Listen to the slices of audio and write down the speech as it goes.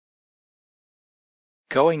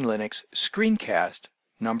Going Linux Screencast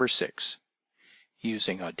number 6,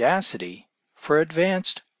 using Audacity for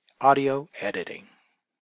advanced audio editing.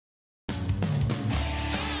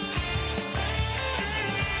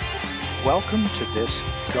 Welcome to this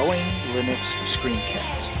Going Linux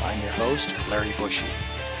Screencast. I'm your host, Larry Bushey.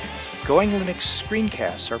 Going Linux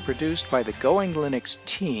Screencasts are produced by the Going Linux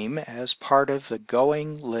team as part of the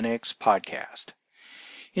Going Linux podcast.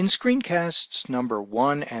 In Screencasts number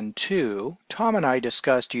 1 and 2, Tom and I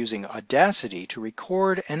discussed using Audacity to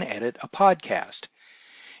record and edit a podcast.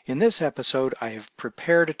 In this episode, I have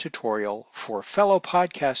prepared a tutorial for fellow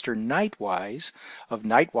podcaster Nightwise of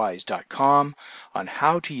nightwise.com on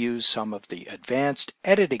how to use some of the advanced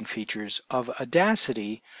editing features of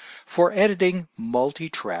Audacity for editing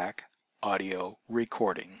multi-track audio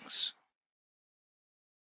recordings.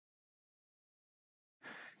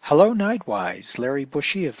 Hello Nightwise, Larry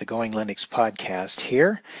Bushey of the Going Linux podcast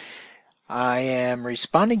here. I am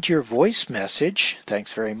responding to your voice message,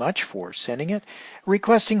 thanks very much for sending it,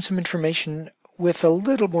 requesting some information with a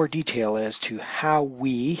little more detail as to how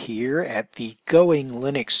we here at the Going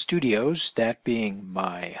Linux Studios, that being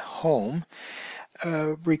my home,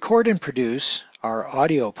 record and produce our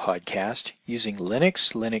audio podcast using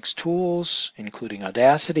Linux tools, including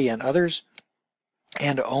Audacity and others,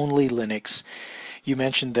 and only Linux. You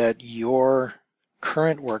mentioned that your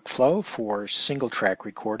current workflow for single-track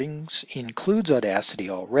recordings includes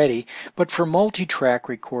Audacity already, but for multi-track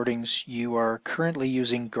recordings, you are currently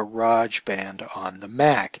using GarageBand on the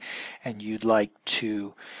Mac, and you'd like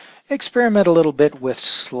to experiment a little bit with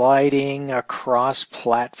sliding across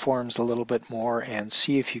platforms a little bit more and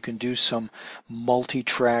see if you can do some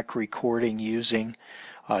multi-track recording using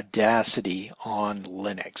Audacity on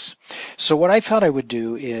Linux. So what I thought I would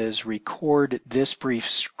do is record this brief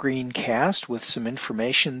screencast with some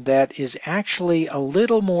information that is actually a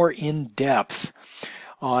little more in-depth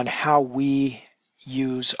on how we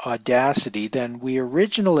use Audacity than we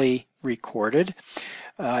originally recorded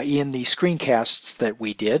in the screencasts that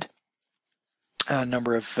we did a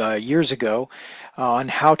number of years ago on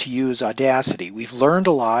how to use Audacity. We've learned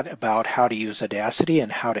a lot about how to use Audacity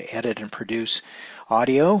and how to edit and produce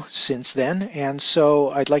audio since then, and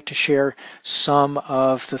so I'd like to share some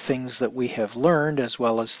of the things that we have learned as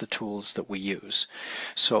well as the tools that we use.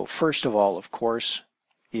 So first of all, of course,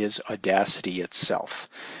 is Audacity itself.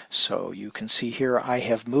 So you can see here I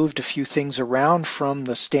have moved a few things around from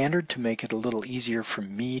the standard to make it a little easier for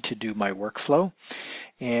me to do my workflow.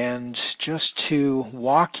 And just to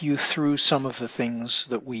walk you through some of the things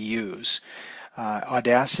that we use.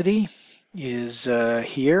 Audacity is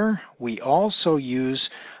here. We also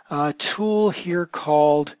use a tool here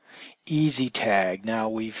called EasyTag. Now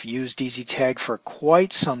we've used EasyTag for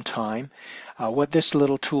quite some time. What this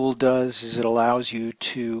little tool does is it allows you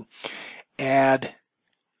to add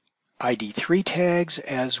ID3 tags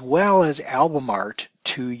as well as album art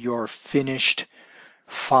to your finished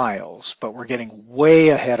files, but we're getting way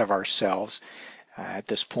ahead of ourselves. At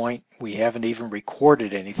this point, we haven't even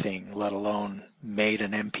recorded anything, let alone made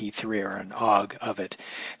an MP3 or an OGG of it.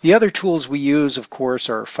 The other tools we use, of course,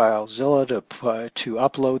 are FileZilla to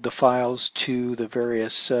upload the files to the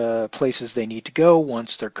various places they need to go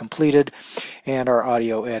once they're completed, and our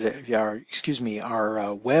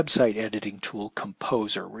website editing tool,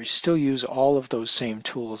 Composer. We still use all of those same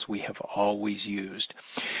tools we have always used.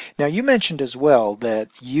 Now, you mentioned as well that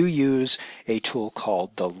you use a tool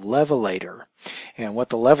called the Levelator, and what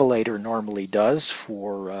the Levelator normally does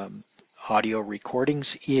for audio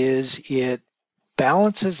recordings is it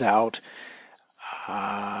balances out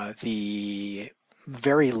the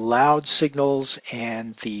very loud signals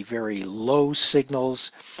and the very low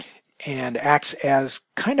signals and acts as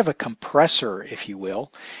kind of a compressor, if you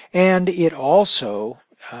will, and it also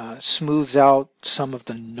smooths out some of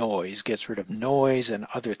the noise, gets rid of noise and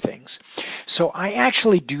other things. So I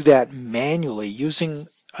actually do that manually using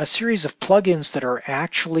a series of plugins that are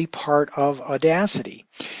actually part of Audacity.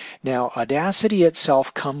 Now, Audacity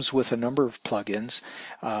itself comes with a number of plugins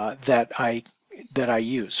that I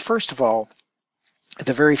use. First of all,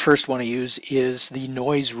 the very first one I use is the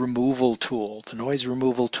noise removal tool. The noise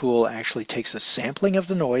removal tool actually takes a sampling of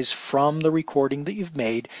the noise from the recording that you've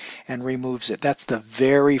made and removes it. That's the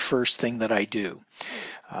very first thing that I do.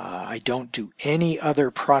 I don't do any other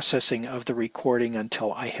processing of the recording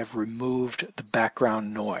until I have removed the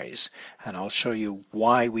background noise, and I'll show you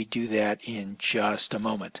why we do that in just a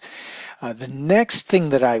moment. The next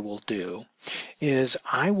thing that I will do is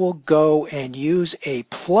I will go and use a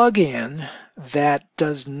plugin that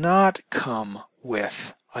does not come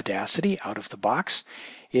with Audacity out of the box.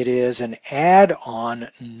 It is an add-on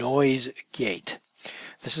noise gate.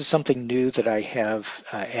 This is something new that I have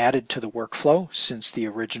added to the workflow since the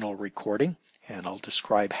original recording, and I'll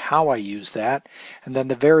describe how I use that. And then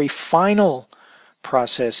the very final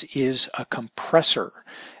process is a compressor,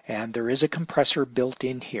 and there is a compressor built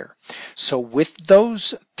in here. So with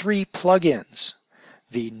those three plugins,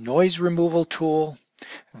 the noise removal tool,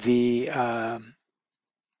 the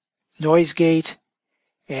noise gate,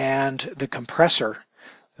 and the compressor,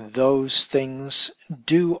 those things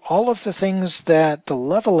do all of the things that the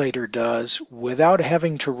levelator does without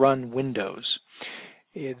having to run Windows.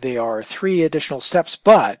 They are 3 additional steps,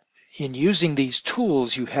 but in using these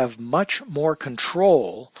tools, you have much more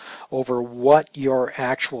control over what your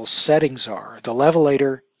actual settings are. The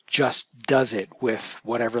levelator just does it with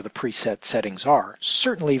whatever the preset settings are.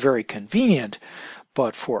 Certainly very convenient,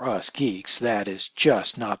 but for us geeks, that is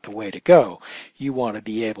just not the way to go. You want to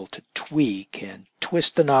be able to tweak and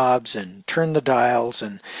twist the knobs and turn the dials,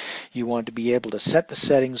 and you want to be able to set the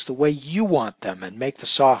settings the way you want them and make the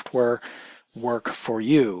software work for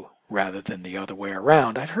you rather than the other way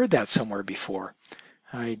around. I've heard that somewhere before.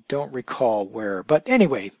 I don't recall where, but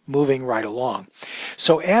anyway, moving right along.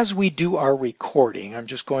 So as we do our recording, I'm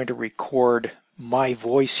just going to record my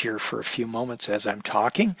voice here for a few moments as I'm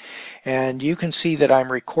talking, and you can see that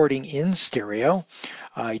I'm recording in stereo.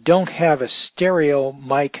 I don't have a stereo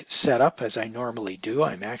mic set up as I normally do.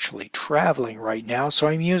 I'm actually traveling right now, so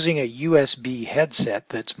I'm using a USB headset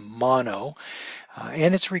that's mono,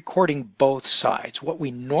 and it's recording both sides. What we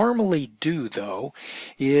normally do, though,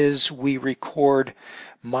 is we record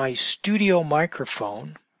my studio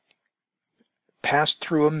microphone passed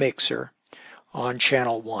through a mixer on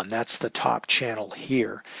channel 1. That's the top channel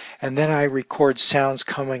here. And then I record sounds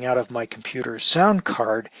coming out of my computer sound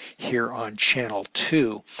card here on channel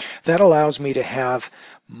 2. That allows me to have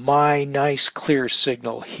my nice clear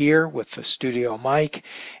signal here with the studio mic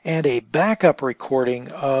and a backup recording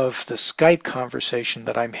of the Skype conversation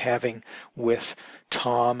that I'm having with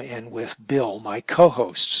Tom and with Bill, my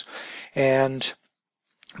co-hosts. And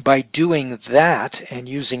by doing that and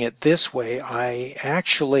using it this way, I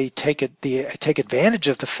actually take advantage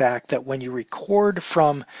of the fact that when you record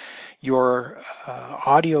from your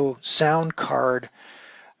audio sound card,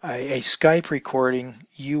 a Skype recording,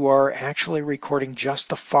 you are actually recording just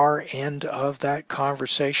the far end of that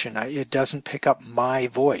conversation. It doesn't pick up my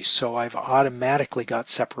voice, so I've automatically got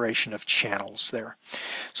separation of channels there.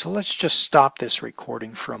 So let's just stop this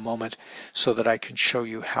recording for a moment so that I can show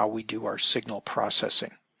you how we do our signal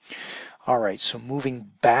processing. All right, so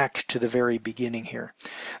moving back to the very beginning here.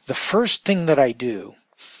 The first thing that I do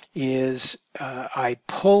is I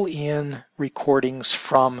pull in recordings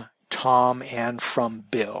from Tom and from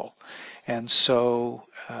Bill. And so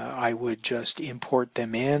I would just import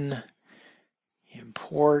them in,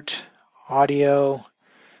 import audio,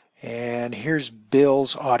 and here's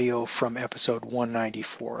Bill's audio from episode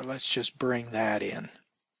 194. Let's just bring that in.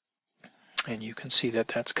 And you can see that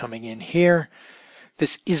that's coming in here.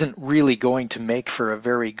 This isn't really going to make for a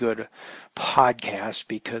very good podcast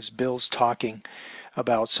because Bill's talking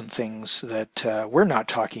about some things that we're not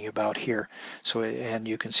talking about here. So, and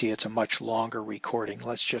you can see it's a much longer recording.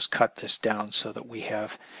 Let's just cut this down so that we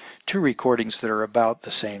have 2 recordings that are about the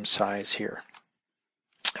same size here.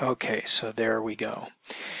 Okay, so there we go.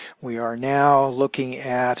 We are now looking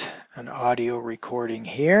at an audio recording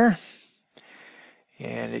here,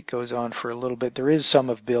 and it goes on for a little bit. There is some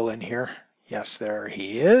of Bill in here. Yes, there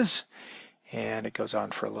he is. And it goes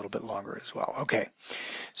on for a little bit longer as well. Okay,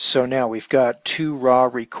 so now we've got 2 raw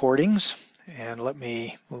recordings. And let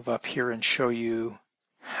me move up here and show you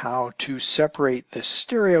how to separate the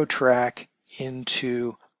stereo track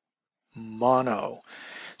into mono.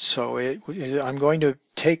 So I'm going to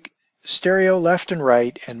take stereo left and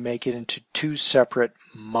right and make it into 2 separate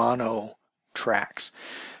mono tracks.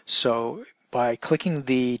 So by clicking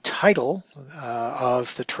the title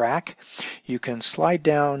of the track, you can slide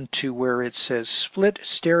down to where it says split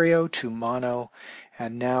stereo to mono,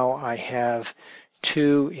 and now I have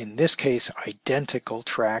 2, in this case, identical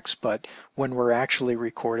tracks, but when we're actually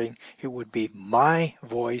recording, it would be my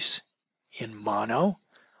voice in mono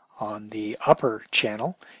on the upper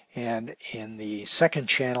channel, and in the second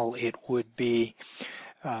channel, it would be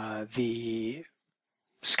the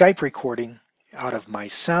Skype recording out of my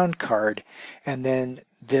sound card, and then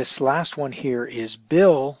this last one here is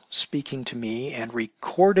Bill speaking to me and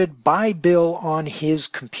recorded by Bill on his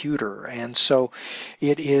computer, and so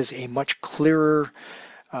it is a much clearer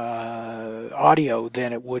audio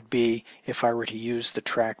than it would be if I were to use the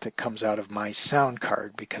track that comes out of my sound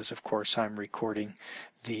card, because of course I'm recording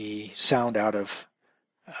the sound out of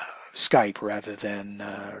Skype rather than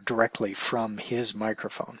directly from his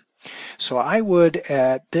microphone. So I would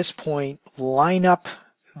at this point line up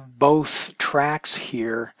both tracks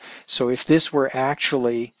here. So if this were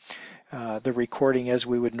actually the recording as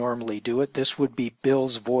we would normally do it, this would be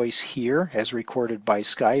Bill's voice here as recorded by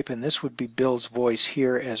Skype, and this would be Bill's voice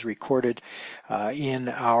here as recorded in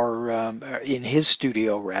his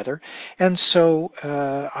studio rather. And so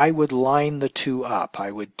I would line the two up.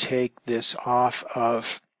 I would take this off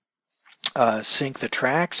of sync the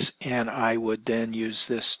tracks, and I would then use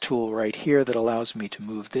this tool right here that allows me to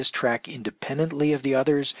move this track independently of the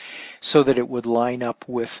others so that it would line up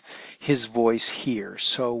with his voice here.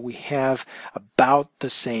 So we have about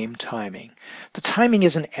the same timing. The timing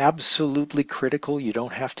isn't absolutely critical. You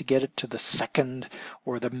don't have to get it to the second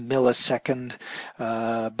or the millisecond,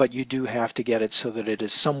 but you do have to get it so that it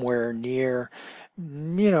is somewhere near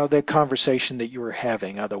the conversation that you were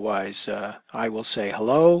having. Otherwise, I will say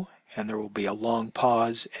hello, and there will be a long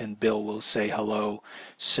pause, and Bill will say hello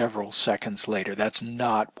several seconds later. That's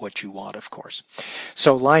not what you want, of course.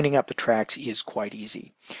 So lining up the tracks is quite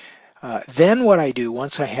easy. Then what I do,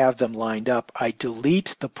 once I have them lined up, I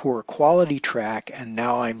delete the poor quality track, and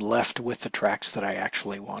now I'm left with the tracks that I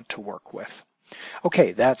actually want to work with.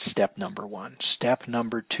 Okay, that's step number one. Step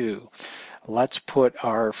number two. Let's put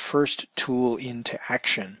our first tool into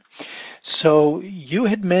action. So you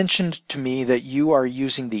had mentioned to me that you are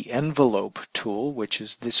using the envelope tool, which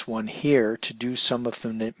is this one here, to do some of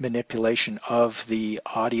the manipulation of the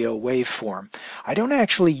audio waveform. I don't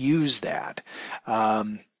actually use that.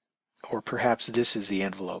 Or perhaps this is the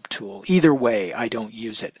envelope tool. Either way, I don't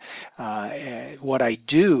use it. What I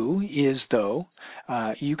do is, though,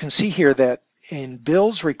 you can see here that in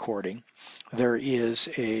Bill's recording, there is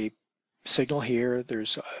a signal here,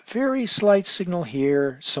 there's a very slight signal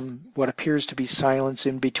here, some what appears to be silence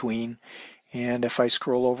in between, and if I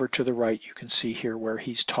scroll over to the right, you can see here where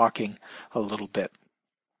he's talking a little bit.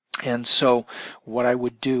 And so what I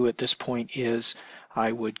would do at this point is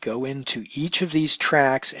I would go into each of these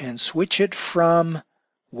tracks and switch it from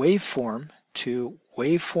waveform to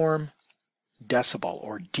waveform decibel,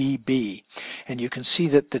 or dB, and you can see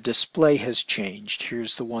that the display has changed.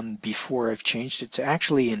 Here's the one before I've changed. It's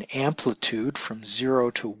actually in amplitude from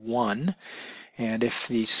 0 to 1, and if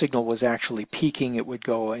the signal was actually peaking, it would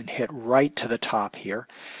go and hit right to the top here.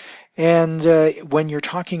 And when you're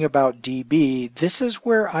talking about dB, this is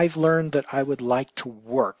where I've learned that I would like to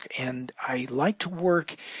work, and I like to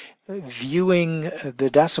work viewing the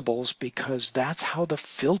decibels because that's how the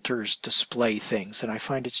filters display things, and I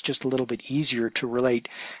find it's just a little bit easier to relate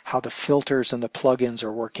how the filters and the plugins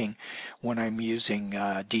are working when I'm using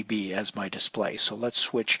dB as my display. So let's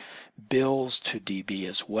switch Bill's to dB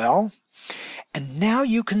as well. And now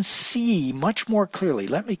you can see much more clearly.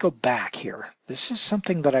 Let me go back here. This is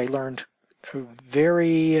something that I learned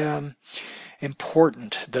very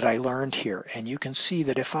important that I learned here, and you can see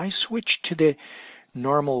that if I switch to the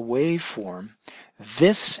normal waveform,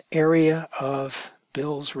 this area of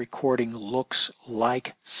Bill's recording looks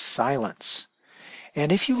like silence.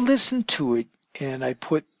 And if you listen to it, and I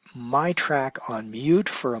put my track on mute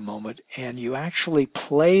for a moment, and you actually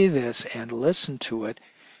play this and listen to it,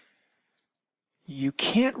 you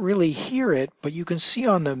can't really hear it, but you can see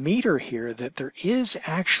on the meter here that there is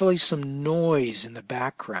actually some noise in the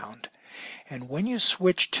background. And when you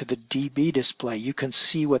switch to the dB display, you can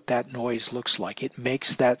see what that noise looks like. It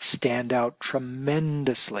makes that stand out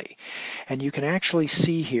tremendously. And you can actually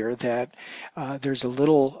see here that there's a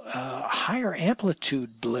little higher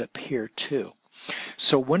amplitude blip here too.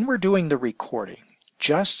 So when we're doing the recording,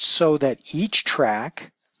 just so that each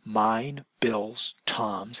track, mine, Bill's,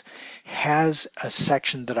 Tom's, has a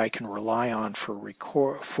section that I can rely on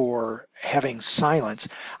for having silence,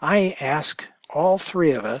 I ask all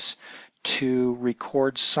three of us to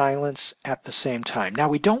record silence at the same time. Now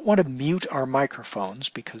we don't want to mute our microphones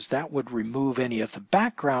because that would remove any of the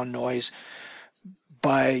background noise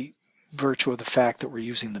by virtue of the fact that we're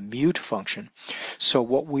using the mute function. So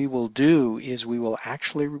what we will do is we will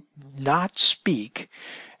actually not speak,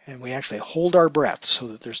 and we actually hold our breath so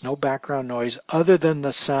that there's no background noise other than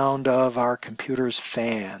the sound of our computer's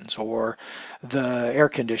fans or the air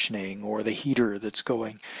conditioning or the heater that's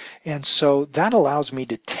going. And so that allows me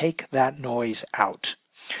to take that noise out.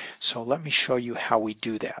 So let me show you how we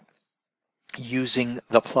do that using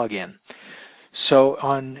the plugin. So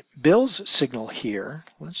on Bill's signal here,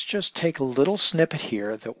 let's just take a little snippet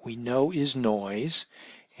here that we know is noise,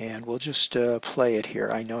 and we'll just play it here.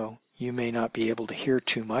 I know you may not be able to hear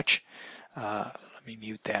too much. Let me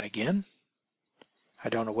mute that again. I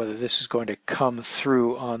don't know whether this is going to come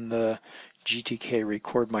through on the GTK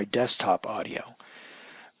Record My Desktop audio.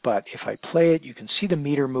 but if I play it, you can see the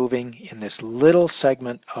meter moving in this little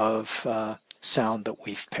segment of sound that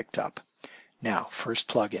we've picked up. Now, first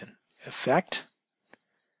plug in Effect,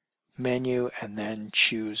 Menu, and then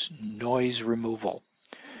choose Noise Removal.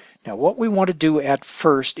 Now, what we want to do at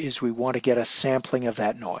first is we want to get a sampling of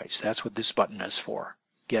that noise. That's what this button is for,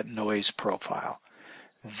 Get Noise Profile.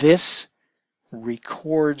 This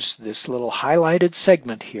records this little highlighted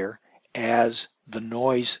segment here as the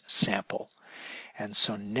noise sample. And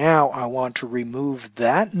so now I want to remove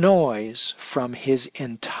that noise from his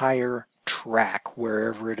entire track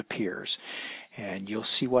wherever it appears. And you'll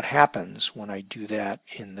see what happens when I do that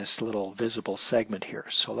in this little visible segment here.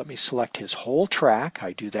 So let me select his whole track.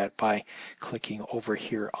 I do that by clicking over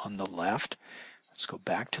here on the left. Let's go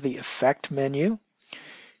back to the Effect menu,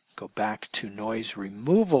 go back to Noise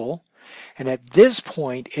Removal, and at this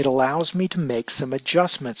point it allows me to make some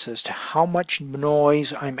adjustments as to how much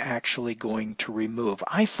noise I'm actually going to remove.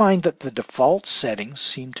 I find that the default settings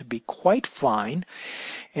seem to be quite fine,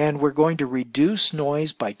 and we're going to reduce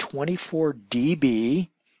noise by 24 dB.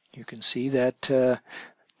 You can see that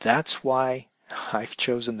that's why I've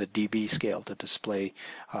chosen the dB scale to display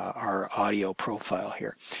our audio profile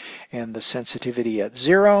here. And the sensitivity at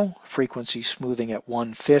 0, frequency smoothing at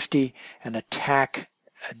 150, and attack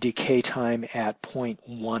decay time at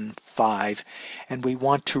 0.15, and we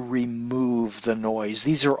want to remove the noise.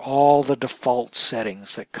 These are all the default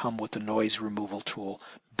settings that come with the noise removal tool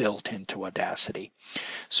built into Audacity.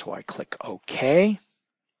 So I click OK,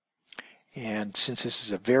 and since this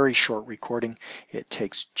is a very short recording, it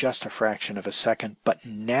takes just a fraction of a second, but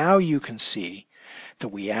now you can see that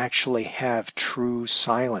we actually have true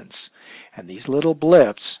silence. And these little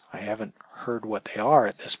blips, I haven't heard what they are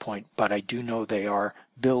at this point, but I do know they are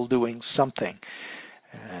Bill doing something.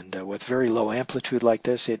 And with very low amplitude like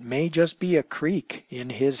this, it may just be a creak in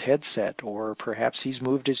his headset, or perhaps he's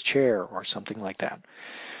moved his chair or something like that.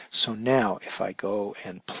 So now if I go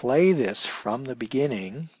and play this from the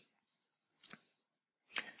beginning,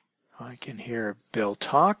 I can hear Bill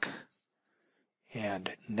talk.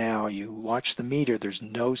 And now you watch the meter, there's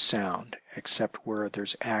no sound except where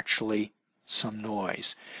there's actually some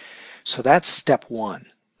noise. So that's step one,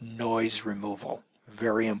 noise removal.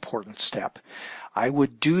 Very important step. I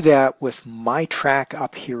would do that with my track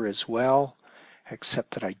up here as well,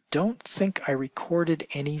 except that I don't think I recorded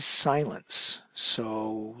any silence.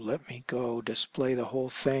 So let me go display the whole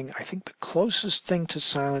thing. I think the closest thing to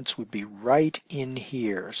silence would be right in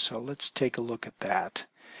here. So let's take a look at that.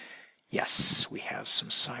 Yes, we have some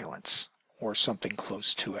silence, or something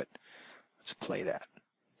close to it. Let's play that.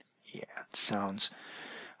 Yeah, it sounds,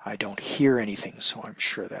 I don't hear anything, so I'm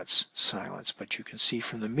sure that's silence. But you can see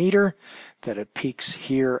from the meter that it peaks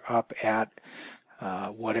here up at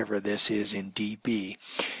whatever this is in dB.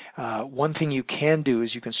 One thing you can do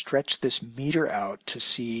is you can stretch this meter out to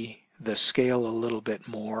see the scale a little bit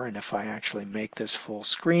more. And if I actually make this full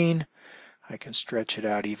screen, I can stretch it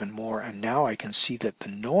out even more, and now I can see that the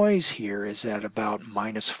noise here is at about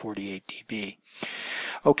minus 48 dB.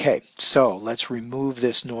 Okay, so let's remove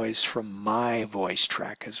this noise from my voice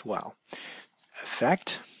track as well.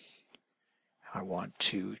 Effect. I want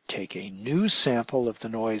to take a new sample of the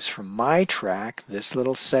noise from my track, this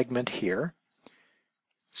little segment here.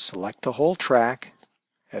 Select the whole track,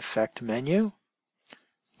 Effect menu,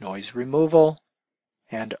 Noise Removal,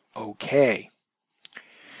 and OK.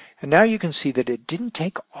 And now you can see that it didn't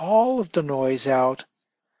take all of the noise out,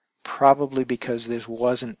 probably because this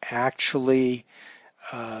wasn't actually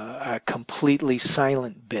a completely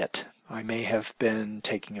silent bit. I may have been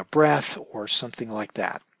taking a breath or something like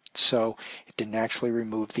that. So it didn't actually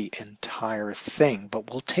remove the entire thing,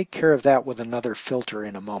 but we'll take care of that with another filter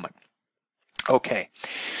in a moment. Okay,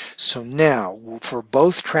 so now for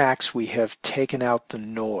both tracks we have taken out the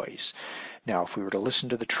noise. Now, if we were to listen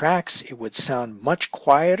to the tracks, it would sound much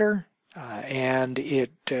quieter, and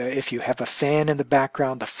if you have a fan in the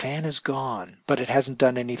background, the fan is gone, but it hasn't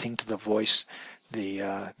done anything to the voice,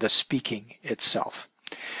 the speaking itself.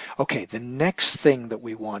 Okay, the next thing that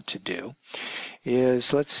we want to do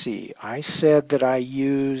is, let's see, I said that I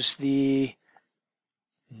use the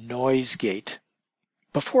noise gate.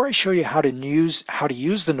 Before I show you how to use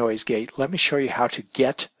the noise gate, let me show you how to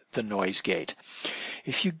get the noise gate.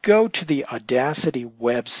 If you go to the Audacity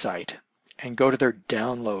website and go to their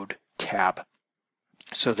download tab,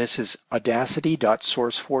 so this is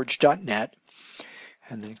audacity.sourceforge.net,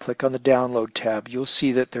 and then click on the download tab, you'll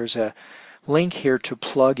see that there's a link here to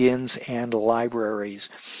plugins and libraries,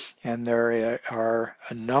 and there are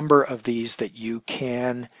a number of these that you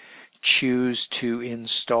can choose to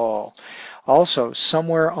install. Also,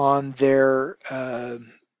 somewhere on their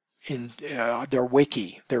in their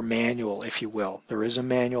wiki, their manual, if you will. There is a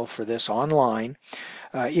manual for this online.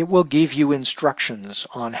 It will give you instructions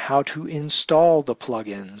on how to install the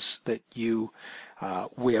plugins that you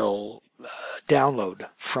will download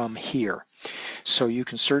from here. So you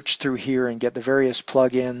can search through here and get the various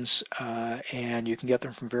plugins, and you can get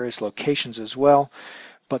them from various locations as well.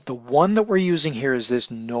 But the one that we're using here is this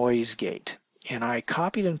noise gate. And I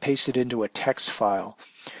copied and pasted into a text file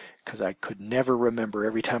because I could never remember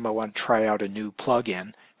every time I want to try out a new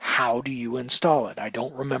plugin. How do you install it? I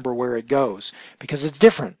don't remember where it goes because it's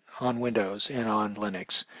different on Windows and on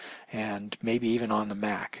Linux and maybe even on the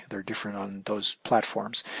Mac. They're different on those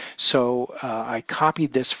platforms. So I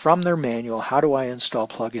copied this from their manual. How do I install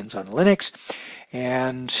plugins on Linux?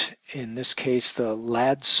 And in this case, the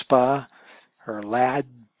LADSPA or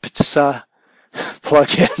LADPSA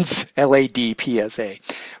plugins, LADPSA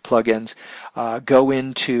plugins, go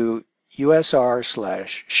into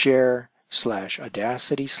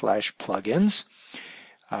usr/share/audacity/plugins.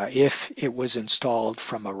 If it was installed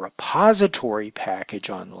from a repository package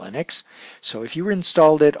on Linux. So if you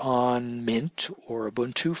installed it on Mint or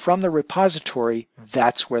Ubuntu from the repository,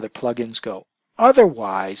 that's where the plugins go.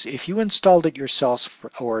 Otherwise, if you installed it yourself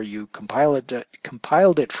or you compiled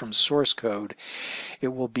it from source code, it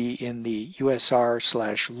will be in the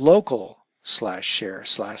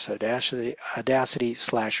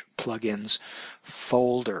usr/local/share/audacity/plugins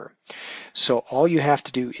folder. So all you have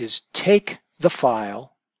to do is take the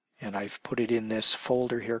file, and I've put it in this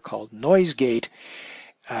folder here called NoiseGate.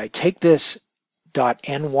 I take this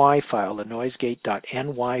 .ny file, the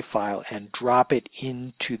noisegate.ny file, and drop it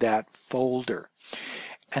into that folder.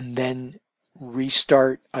 And then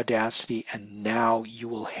restart Audacity, and now you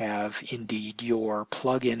will have indeed your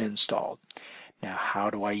plugin installed. Now, how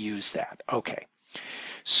do I use that? Okay.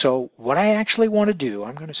 So what I actually want to do,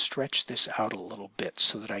 I'm going to stretch this out a little bit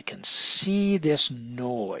so that I can see this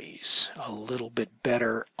noise a little bit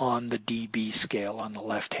better on the dB scale on the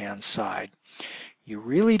left-hand side. You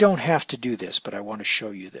really don't have to do this, but I want to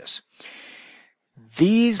show you this.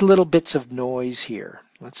 These little bits of noise here,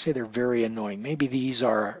 let's say they're very annoying. Maybe these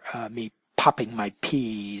are me popping my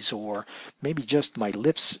P's, or maybe just my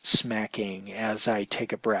lips smacking as I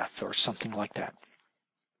take a breath or something like that.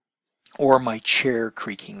 Or my chair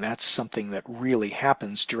creaking. That's something that really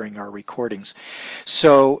happens during our recordings.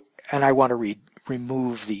 So, and I want to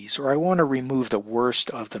remove these, or I want to remove the worst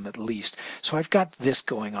of them at least. So I've got this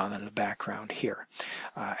going on in the background here,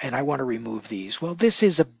 and I want to remove these. Well, this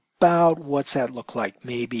is about, what's that look like?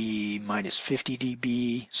 Maybe minus 50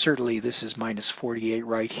 dB. Certainly this is minus 48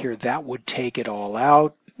 right here. That would take it all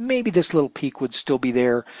out. Maybe this little peak would still be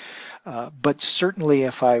there. But certainly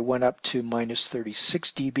if I went up to minus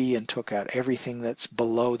 36 dB and took out everything that's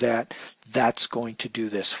below that, that's going to do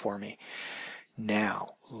this for me.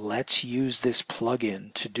 Now, let's use this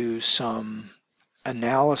plugin to do some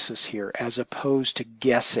analysis here as opposed to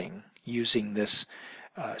guessing using this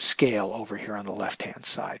scale over here on the left-hand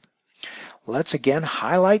side. Let's again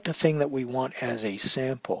highlight the thing that we want as a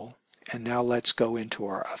sample, and now let's go into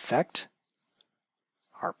our effect,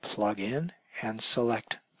 our plugin, and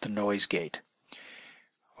select the noise gate.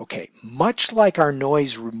 Okay, much like our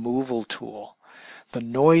noise removal tool, the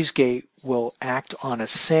noise gate will act on a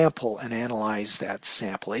sample and analyze that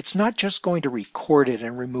sample. It's not just going to record it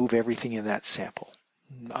and remove everything in that sample.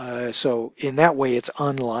 So in that way, it's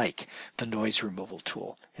unlike the noise removal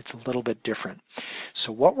tool. It's a little bit different.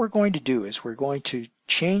 So what we're going to do is we're going to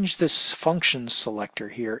change this function selector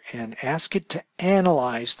here and ask it to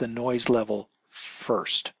analyze the noise level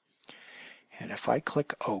first. And if I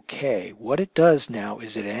click OK, what it does now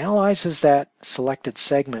is it analyzes that selected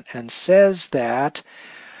segment and says that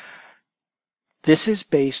this is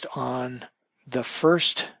based on the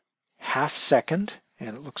first half second, and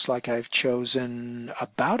it looks like I've chosen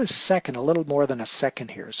about a second, a little more than a second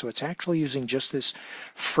here. So it's actually using just this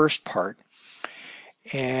first part.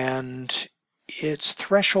 And its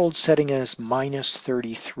threshold setting is minus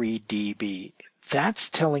 33 dB. That's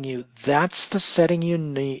telling you that's the setting you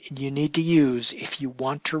need to use if you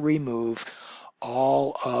want to remove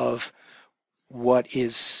all of what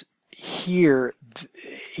is here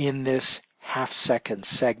in this half-second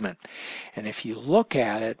segment. And if you look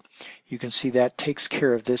at it, you can see that takes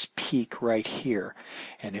care of this peak right here.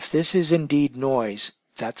 And if this is indeed noise,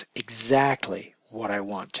 that's exactly what I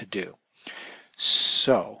want to do.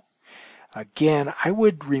 So again, I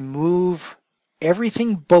would remove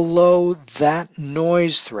everything below that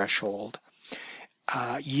noise threshold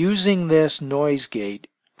using this noise gate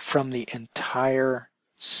from the entire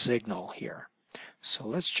signal here. So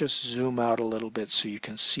let's just zoom out a little bit so you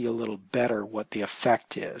can see a little better what the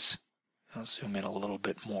effect is. I'll zoom in a little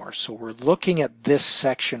bit more. So we're looking at this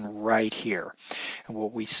section right here. And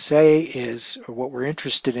what we say is, or what we're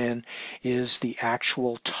interested in, is the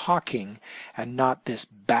actual talking and not this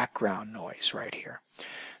background noise right here.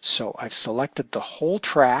 So I've selected the whole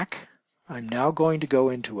track. I'm now going to go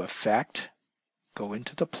into Effect, go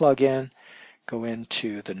into the plugin, go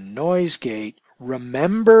into the noise gate.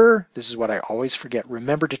 Remember, this is what I always forget,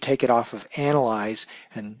 remember to take it off of Analyze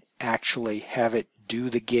and actually have it do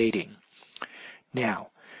the gating. Now,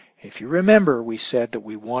 if you remember, we said that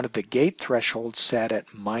we wanted the gate threshold set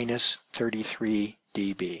at minus 33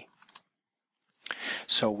 dB.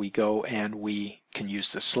 So we go and we can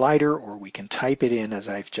use the slider, or we can type it in as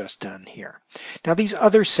I've just done here. Now these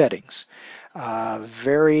other settings,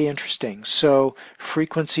 very interesting. So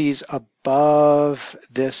frequencies above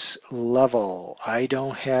this level, I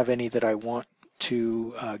don't have any that I want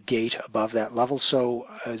to gate above that level, so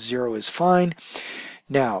 0 is fine.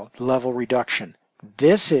 Now, level reduction.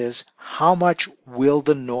 This is how much will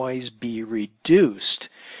the noise be reduced.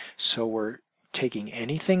 So we're taking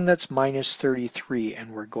anything that's minus 33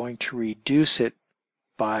 and we're going to reduce it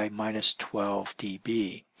by minus 12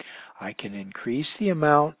 dB. I can increase the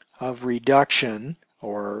amount of reduction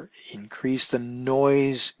or increase the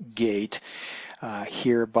noise gate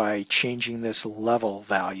here by changing this level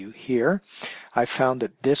value here. I found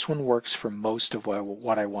that this one works for most of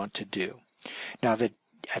what I want to do. Now the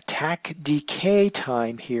attack decay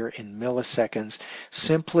time here in milliseconds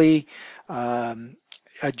simply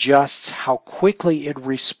adjusts how quickly it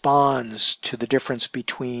responds to the difference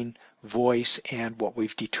between voice and what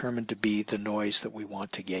we've determined to be the noise that we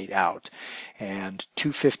want to gate out. And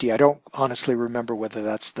 250, I don't honestly remember whether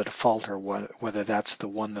that's the default or whether that's the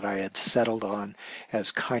one that I had settled on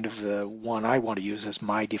as kind of the one I want to use as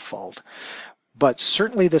my default. But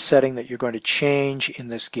certainly the setting that you're going to change in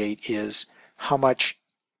this gate is how much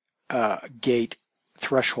gate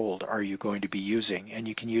threshold are you going to be using, and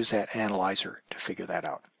you can use that analyzer to figure that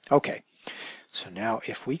out. Okay, so now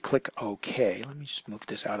if we click OK, let me just move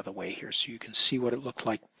this out of the way here so you can see what it looked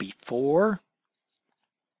like before.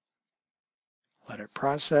 Let it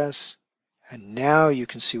process, and now you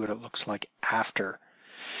can see what it looks like after.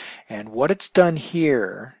 And what it's done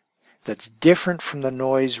here that's different from the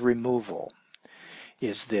noise removal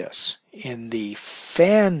is this. In the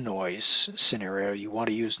fan noise scenario, you want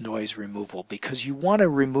to use noise removal because you want to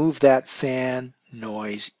remove that fan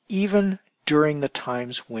noise even during the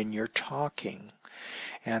times when you're talking.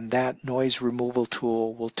 And that noise removal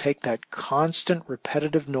tool will take that constant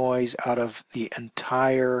repetitive noise out of the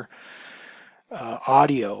entire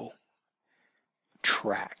audio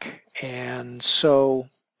track. And so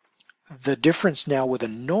the difference now with a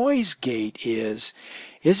noise gate is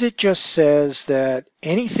it just says that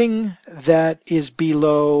anything that is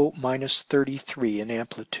below minus 33 in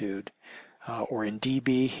amplitude or in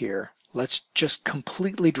dB here, let's just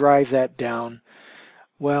completely drive that down.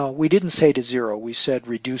 Well, we didn't say to 0, we said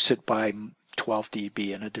reduce it by 12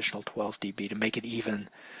 dB, an additional 12 dB to make it even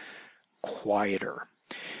quieter.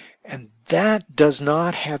 And that does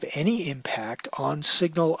not have any impact on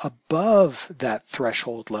signal above that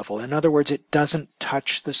threshold level. In other words, it doesn't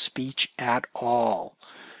touch the speech at all,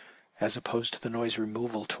 as opposed to the noise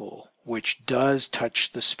removal tool, which does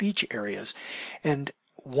touch the speech areas. And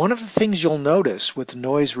one of the things you'll notice with the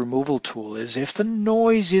noise removal tool is if the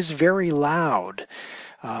noise is very loud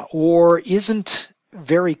or isn't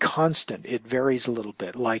very constant, it varies a little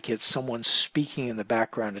bit, like it's someone speaking in the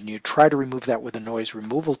background and you try to remove that with a noise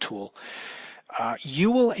removal tool,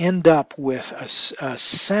 you will end up with a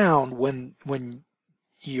sound when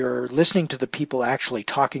you're listening to the people actually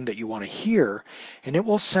talking that you want to hear, and it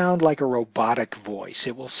will sound like a robotic voice.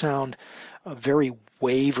 It will sound very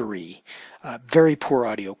wavery, very poor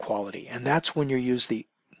audio quality, and that's when you use the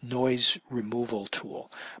noise removal tool.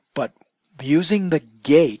 But using the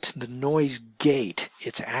gate, the noise gate,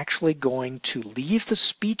 it's actually going to leave the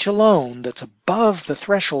speech alone that's above the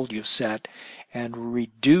threshold you've set and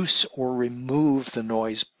reduce or remove the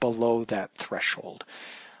noise below that threshold.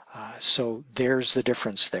 So there's the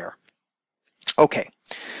difference there. Okay,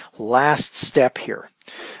 last step here.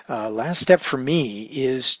 Last step for me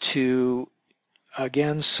is to,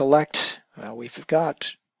 again, select, we've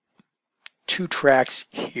got 2 tracks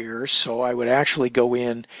here, so I would actually go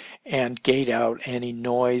in and gate out any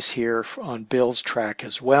noise here on Bill's track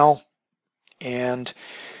as well. And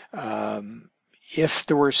if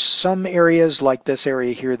there were some areas like this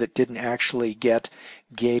area here that didn't actually get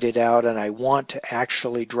gated out and I want to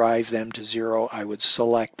actually drive them to 0, I would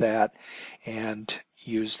select that and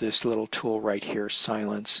use this little tool right here,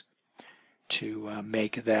 silence, to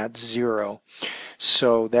make that 0.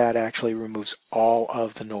 So that actually removes all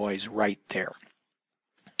of the noise right there.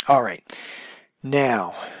 All right,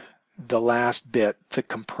 now the last bit, the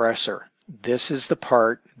compressor. This is the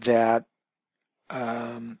part that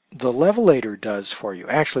the levelator does for you.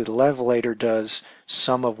 Actually, the levelator does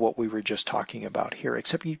some of what we were just talking about here,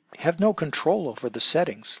 except you have no control over the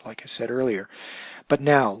settings, like I said earlier. But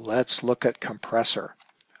now let's look at compressor.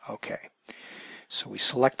 Okay, so we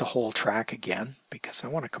select the whole track again because I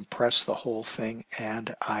want to compress the whole thing,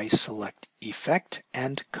 and I select Effect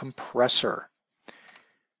and Compressor.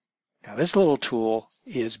 Now this little tool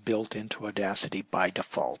is built into Audacity by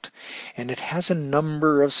default, and it has a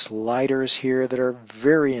number of sliders here that are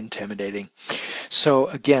very intimidating. So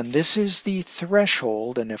again, this is the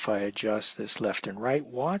threshold, and if I adjust this left and right,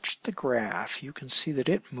 watch the graph. You can see that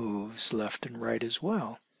it moves left and right as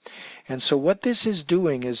well. And so what this is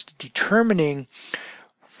doing is determining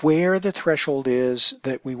where the threshold is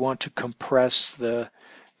that we want to compress the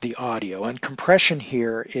audio. And compression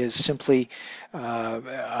here is simply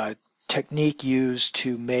a technique used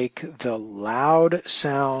to make the loud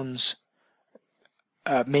sounds,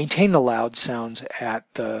 maintain the loud sounds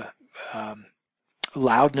at the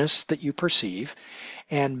loudness that you perceive,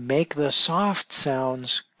 and make the soft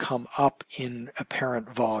sounds come up in apparent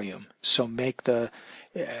volume. So make the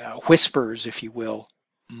whispers, if you will,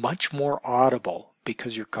 much more audible,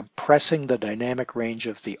 because you're compressing the dynamic range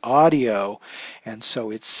of the audio, and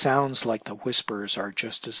so it sounds like the whispers are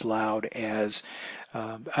just as loud as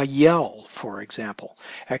a yell, for example,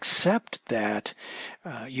 except that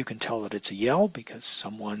you can tell that it's a yell because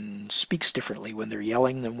someone speaks differently when they're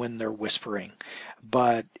yelling than when they're whispering.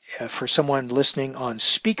 But for someone listening on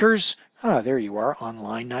speakers, there you are,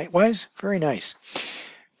 online Nightwise, very nice.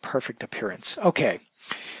 Perfect appearance. Okay.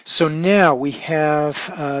 So now we have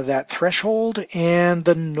that threshold and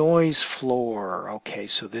the noise floor. Okay,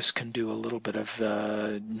 so this can do a little bit of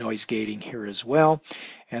noise gating here as well.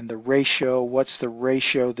 And the ratio, what's the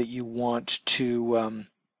ratio that you want to,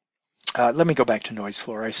 let me go back to noise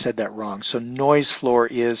floor. I said that wrong. So noise floor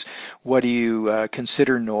is what do you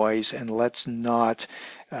consider noise, and let's not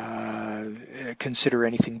consider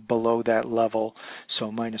anything below that level.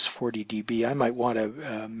 So minus 40 dB. I might want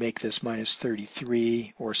to make this minus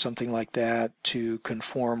 33 or something like that to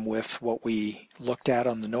conform with what we looked at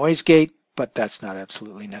on the noise gate, but that's not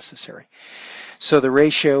absolutely necessary. So the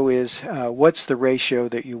ratio is, what's the ratio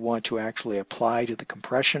that you want to actually apply to the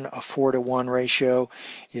compression? A 4:1 ratio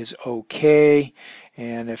is okay.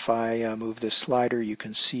 And if I move this slider, you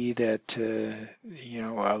can see that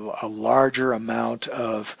a larger amount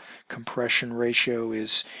of compression ratio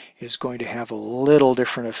is going to have a little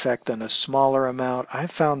different effect than a smaller amount. I've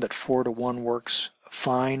found that 4:1 works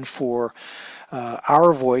fine for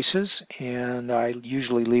our voices, and I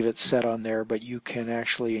usually leave it set on there, but you can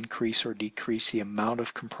actually increase or decrease the amount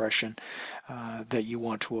of compression that you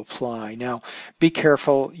want to apply. Now, be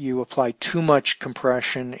careful. You apply too much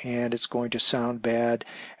compression and it's going to sound bad,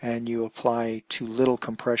 and you apply too little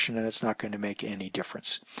compression and it's not going to make any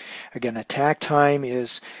difference. Again, attack time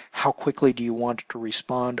is how quickly do you want it to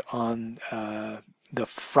respond on the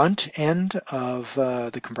front end of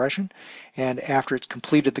the compression, and after it's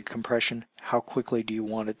completed the compression, how quickly do you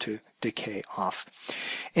want it to decay off.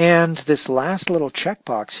 And this last little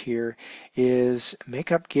checkbox here is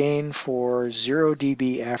makeup gain for 0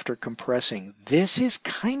 dB after compressing. This is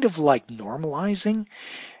kind of like normalizing.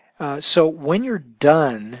 So when you're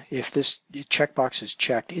done, if this checkbox is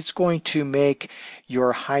checked, it's going to make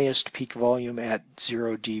your highest peak volume at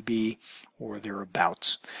 0 dB or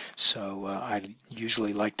thereabouts. So I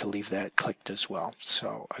usually like to leave that clicked as well.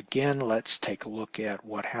 So again, let's take a look at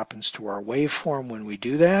what happens to our waveform when we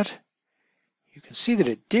do that. You can see that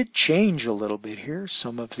it did change a little bit here.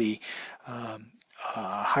 Some of the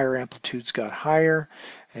higher amplitudes got higher,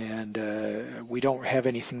 and we don't have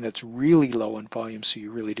anything that's really low in volume, so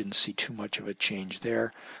you really didn't see too much of a change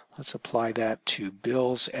there. Let's apply that to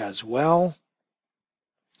Bill's as well.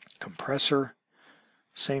 Compressor,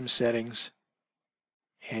 same settings,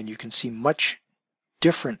 and you can see much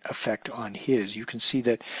different effect on his. You can see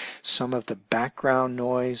that some of the background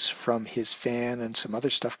noise from his fan and some other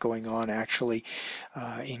stuff going on actually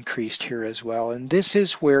increased here as well. And this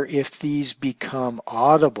is where, if these become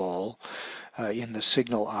audible in the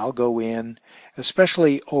signal, I'll go in,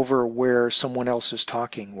 especially over where someone else is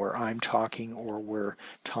talking, where I'm talking or where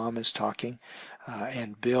Tom is talking,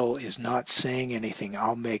 and Bill is not saying anything.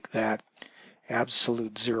 I'll make that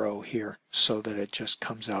absolute 0 here so that it just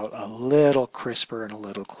comes out a little crisper and a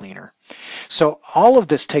little cleaner. So all of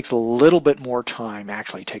this takes a little bit more time,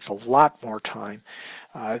 actually takes a lot more time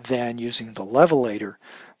than using the levelator,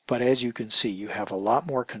 but as you can see, you have a lot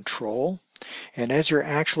more control. And as you're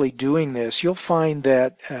actually doing this, you'll find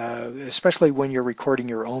that, especially when you're recording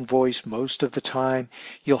your own voice most of the time,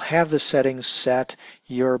 you'll have the settings set.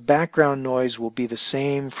 Your background noise will be the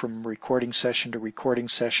same from recording session to recording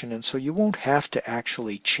session, and so you won't have to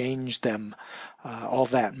actually change them all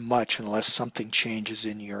that much unless something changes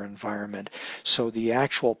in your environment. So the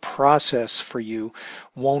actual process for you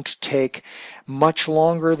won't take much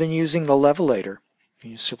longer than using the levelator.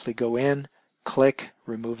 You simply go in, click,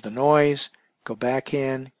 remove the noise, go back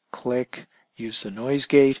in, click, use the noise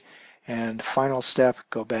gate, and final step,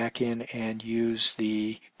 go back in and use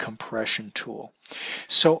the compression tool.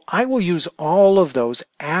 So I will use all of those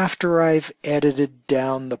after I've edited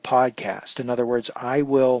down the podcast. In other words, I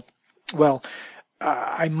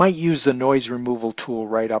might use the noise removal tool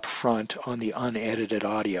right up front on the unedited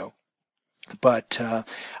audio. But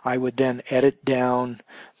I would then edit down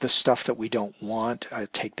the stuff that we don't want. I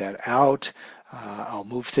take that out. I'll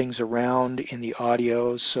move things around in the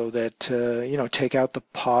audio so that, take out the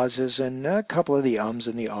pauses and a couple of the ums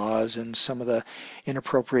and the ahs and some of the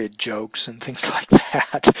inappropriate jokes and things like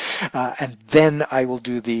that. And then I will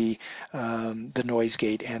do the noise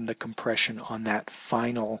gate and the compression on that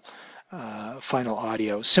final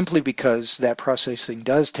audio, simply because that processing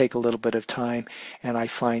does take a little bit of time, and I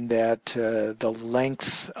find that the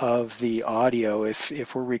length of the audio,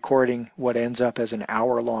 if we're recording what ends up as an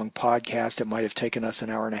hour-long podcast, it might have taken us an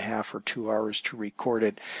hour and a half or 2 hours to record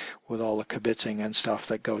it with all the kibitzing and stuff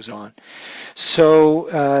that goes on.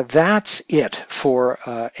 So that's it for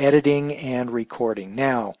editing and recording.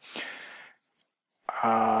 Now,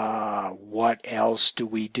 what else do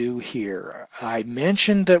we do here? I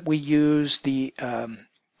mentioned that we use the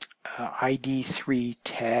ID3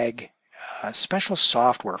 tag, special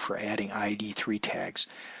software for adding ID3 tags.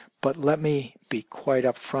 But let me be quite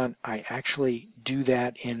upfront, I actually do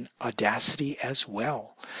that in Audacity as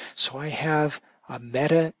well. So I have a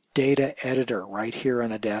metadata editor right here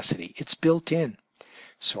on Audacity. It's built in.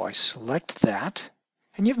 So I select that.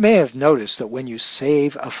 And you may have noticed that when you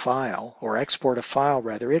save a file, or export a file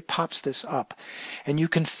rather, it pops this up. And you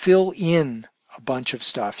can fill in a bunch of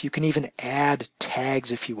stuff. You can even add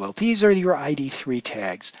tags, if you will. These are your ID3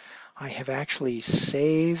 tags. I have actually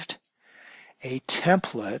saved a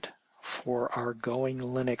template for our Going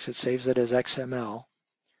Linux. It saves it as XML.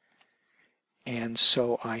 And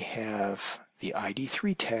so I have the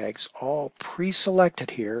ID3 tags all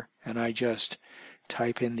pre-selected here, and I just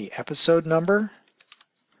type in the episode number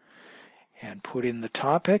and put in the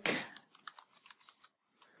topic,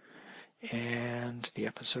 and the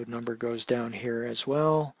episode number goes down here as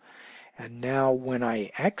well. And now when I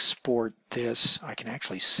export this, I can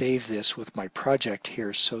actually save this with my project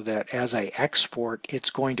here so that as I export, it's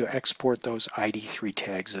going to export those ID3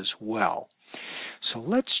 tags as well. So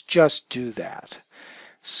let's just do that.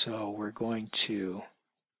 So we're going to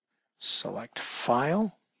select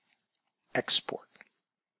File, Export.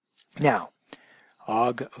 Now,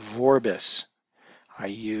 Ogg Vorbis, I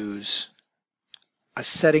use a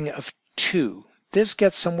setting of 2. This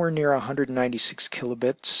gets somewhere near 196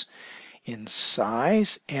 kilobits in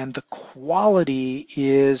size, and the quality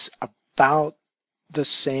is about the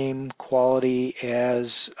same quality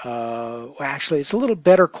as, actually it's a little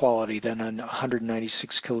better quality than a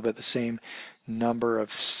 196 kilobit, the same number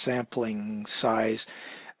of sampling size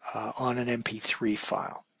on an MP3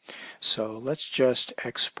 file. So let's just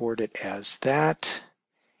export it as that,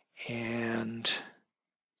 and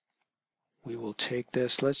we will take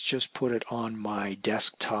this, let's just put it on my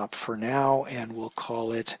desktop for now, and we'll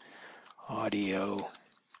call it audio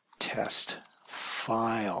test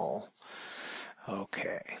file.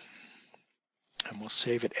 Okay, and we'll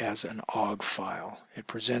save it as an OGG file. It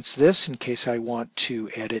presents this in case I want to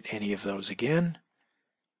edit any of those again.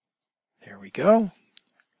 There we go.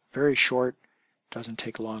 Very short. Doesn't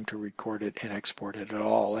take long to record it and export it at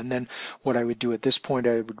all. And then what I would do at this point,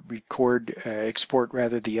 I would export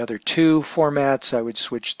rather the other two formats. I would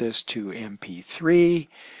switch this to MP3,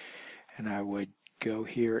 and I would go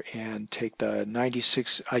here and take the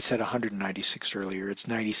 96, I said 196 earlier, it's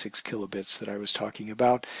 96 kilobits that I was talking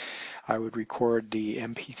about. I would record the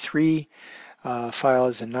MP3 file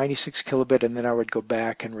as a 96 kilobit, and then I would go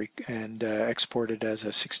back and export it as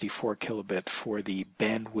a 64 kilobit for the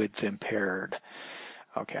bandwidth impaired.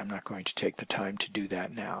 Okay, I'm not going to take the time to do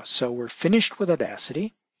that now. So we're finished with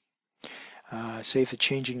Audacity. Save the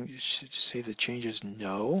changes,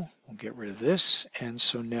 no. We'll get rid of this. And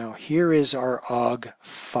so now here is our OGG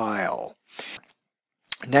file.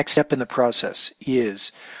 Next step in the process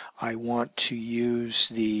is I want to use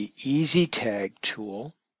the Easy Tag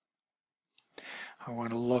tool. I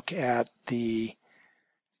want to look at the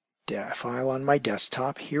file on my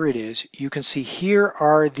desktop. Here it is. You can see here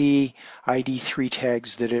are the ID3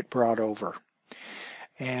 tags that it brought over.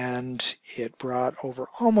 And it brought over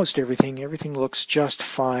almost everything. Everything looks just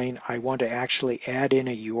fine. I want to actually add in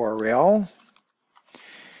a URL.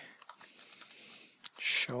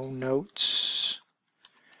 Show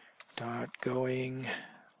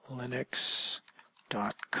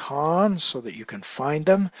notes.goinglinux.com so that you can find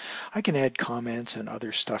them. I can add comments and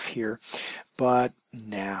other stuff here, but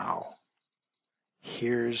now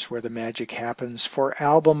here's where the magic happens for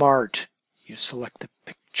album art. You select the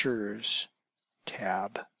Pictures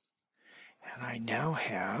tab, and I now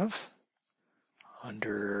have,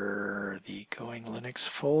 under the Going Linux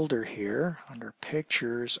folder here, under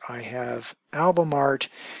Pictures, I have album art,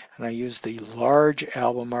 and I use the large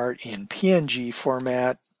album art in PNG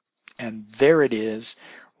format, and there it is,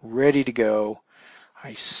 ready to go.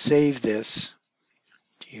 I save this.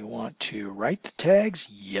 Do you want to write the tags?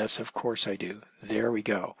 Yes, of course I do. There we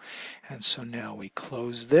go. And so now we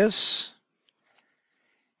close this.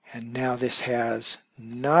 And now this has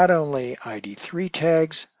not only ID3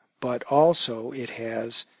 tags, but also it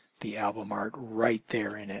has the album art right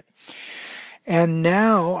there in it. And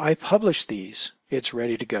now I publish these. It's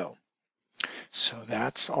ready to go. So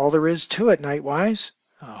that's all there is to it, Nightwise.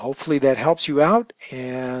 Hopefully that helps you out,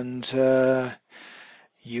 and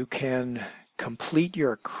you can complete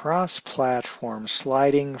your cross-platform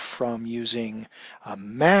sliding from using a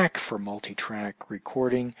Mac for multi-track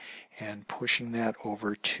recording and pushing that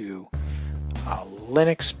over to a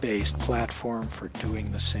Linux-based platform for doing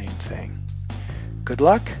the same thing. Good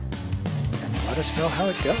luck, and let us know how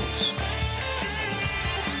it goes.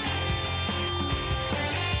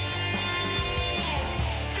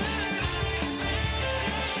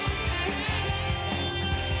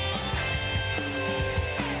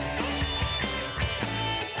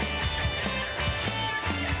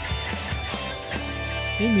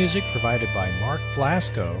 Theme music provided by Mark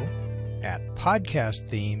Blasco at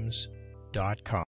podcastthemes.com.